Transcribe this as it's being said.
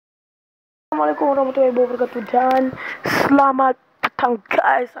Assalamualaikum warahmatullahi wabarakatuh dan selamat petang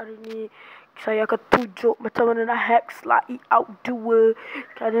guys. Hari ni saya akan tunjuk macam mana nak hack Slug out 2.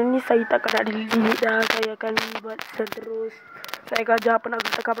 Kali ni saya takkan nak delete dah. Saya akan buat terus. Saya akan ajar apa nak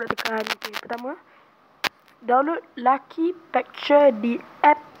tekan. Okay, pertama, download Lucky Picture di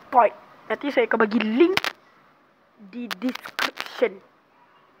app Toy. Nanti saya akan bagi link di description.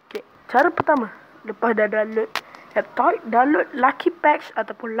 Okay, cara pertama, lepas dah download app Toy, download Lucky Patch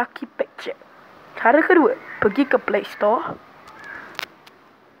ataupun Lucky Picture. Cara kedua, pergi ke Play Store,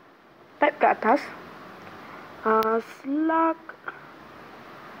 type ke atas Slug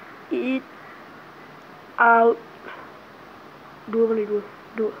it out 2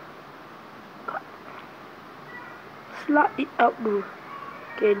 Slug it out 2.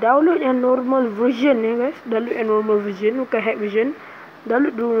 Okay, download yang normal version ya guys. Download yang normal version, bukan hack version.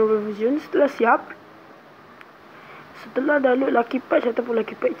 Download dulu normal version. Setelah siap, setelah download Lucky Patch ataupun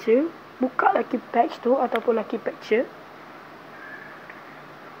Lucky Picture, buka Lucky Patch tu ataupun Lucky Picture,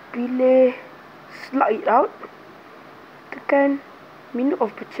 pilih Slug it out, tekan menu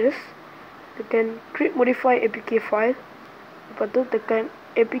of purchase, tekan create modify APK file, lepas tu tekan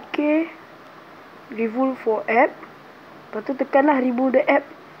APK reboot for app, lepas tu tekanlah reboot the app.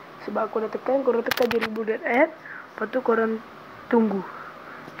 Sebab aku dah tekan, korang tekan je reboot the app, lepas tu korang tunggu.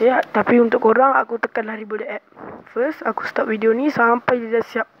 Ya, tapi untuk korang aku tekanlah reboot the app. First, aku stop video ni sampai dia dah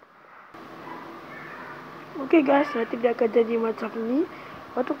siap. Okay guys, nanti dia akan jadi macam ni.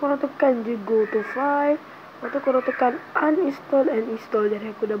 Lepas tu korang tekan je go to file. Lepas tu korang tekan uninstall and install.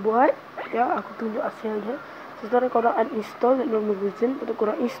 Jadi aku dah buat. Ya, aku tunjuk hasilnya. Setelah korang uninstall normal version, lepas tu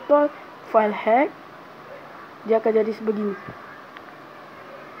korang install file hack, dia akan jadi sebegini.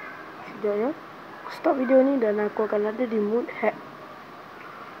 Sekejap ya. Aku stop video ni dan aku akan ada di mode hack.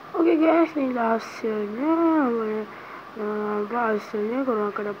 Okay guys, ni lah hasilnya. Apa hasilnya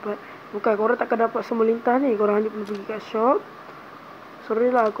korang akan dapat. Bukan, korang tak akan dapat semua lintas ni. Korang hanya perlu pergi kat shop. Sorry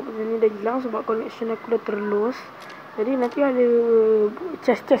lah, aku punya ni dah hilang sebab connection aku dah terlos. Jadi nanti ada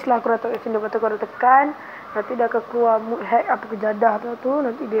chest lah korang tak kat sini. Lepas tu korang tekan, nanti dah akan keluar mood hack apa kejadah tu.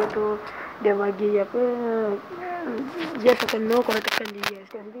 Nanti dia tu, dia bagi apa, yes atau no, korang tekan je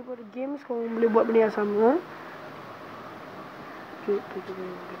yes. Nanti pada games korang boleh buat benda yang sama. Okay,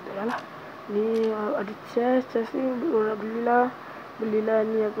 dah lah. Ni ada chest ni orang belilah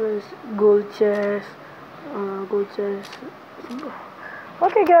ni apa, gold chest.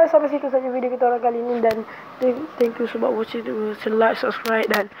 Okay guys, sampai situ saja video kita orang kali ni dan thank you sebab watching. Like, subscribe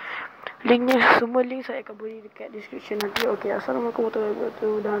dan linknya, semua link saya akan beri dekat description nanti. Okay, assalamualaikum warahmatullahi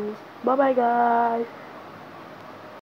wabarakatuh dan bye bye guys.